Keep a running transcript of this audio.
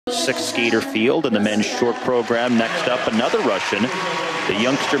Six-skater field in the men's short program. Next up, another Russian, the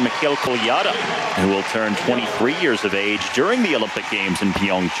youngster Mikhail Kolyada, who will turn 23 years of age during the Olympic Games in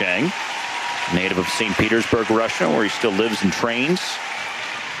Pyeongchang. Native of St. Petersburg, Russia, where he still lives and trains.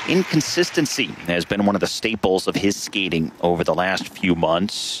 Inconsistency has been one of the staples of his skating over the last few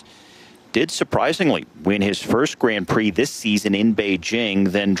months. Did surprisingly win his first Grand Prix this season in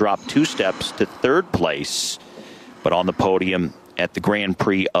Beijing, then dropped 2 steps to 3rd place, but on the podium at the Grand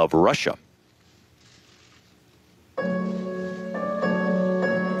Prix of Russia.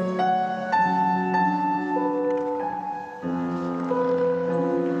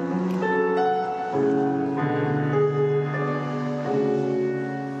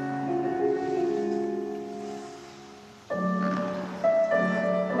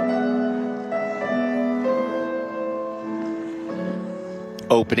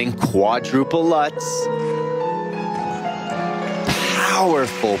 Opening quadruple Lutz.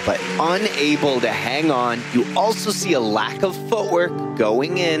 Powerful, but unable to hang on. You also see a lack of footwork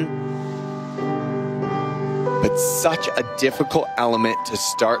going in. But such a difficult element to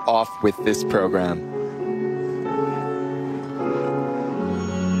start off with this program.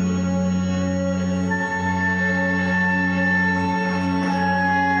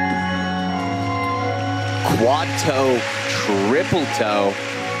 Quad toe, triple toe.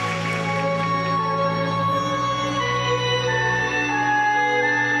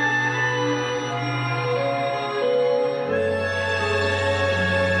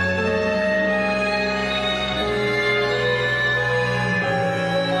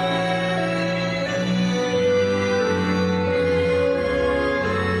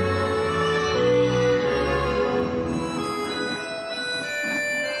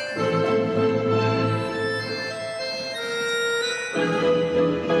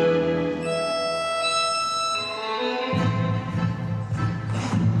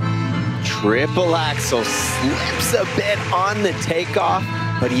 Triple axel slips a bit on the takeoff,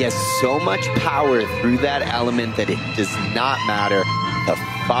 but he has so much power through that element that it does not matter. The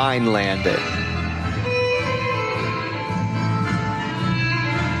fine landing.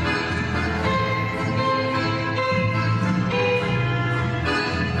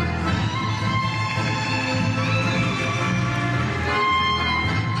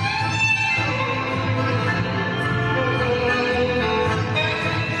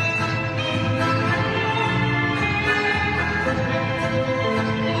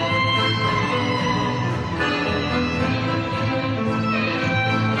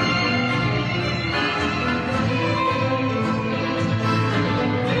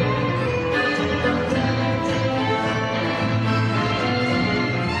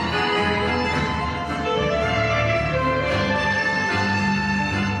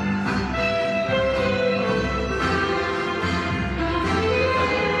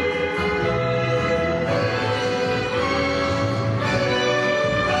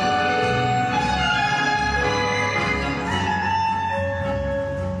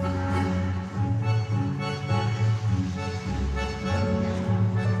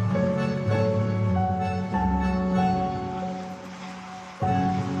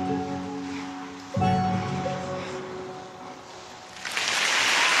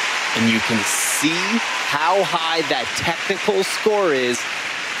 And you can see how high that technical score is.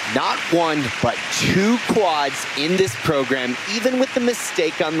 Not 1, but 2 quads in this program. Even with the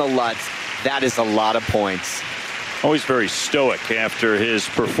mistake on the Lutz, that is a lot of points. Always very stoic after his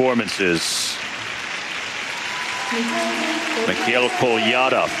performances. Mikhail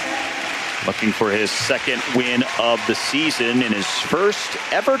Kolyada looking for his 2nd win of the season in his first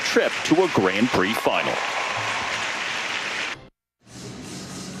ever trip to a Grand Prix final.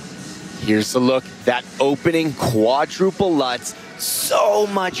 Here's a look, that opening quadruple Lutz, so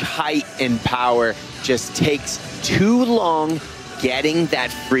much height and power, just takes too long getting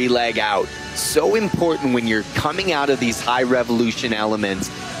that free leg out. So important when you're coming out of these high revolution elements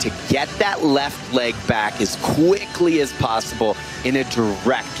to get that left leg back as quickly as possible in a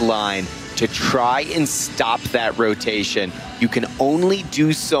direct line to try and stop that rotation. You can only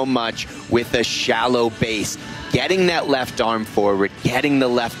do so much with a shallow base. Getting that left arm forward, getting the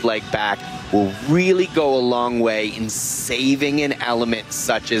left leg back will really go a long way in saving an element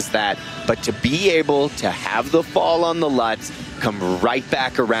such as that. But to be able to have the fall on the Lutz, come right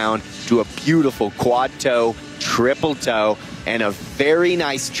back around, do a beautiful quad toe, triple toe, and a very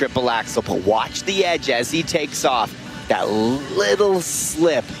nice triple axel. But watch the edge as he takes off. That little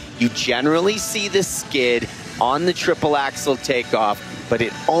slip. You generally see the skid on the triple axel takeoff, but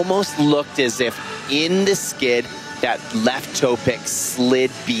it almost looked as if in the skid, that left toe pick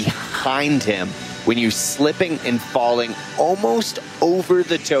slid behind him. when you're slipping and falling almost over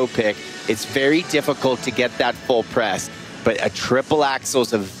the toe pick, it's very difficult to get that full press. But a triple axel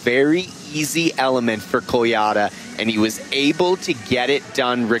is a very easy element for Kolyada, and he was able to get it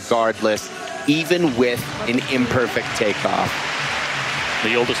done regardless, even with an imperfect takeoff.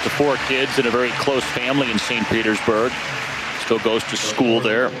 The oldest of 4 kids in a very close family in St. Petersburg. Still goes to school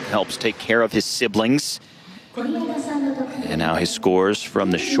there, helps take care of his siblings. And now his scores from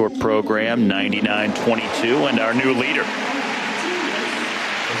the short program, 99.22, and our new leader.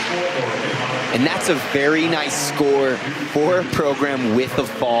 And that's a very nice score for a program with a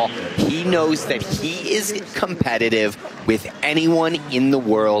fall. He knows that he is competitive with anyone in the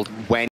world when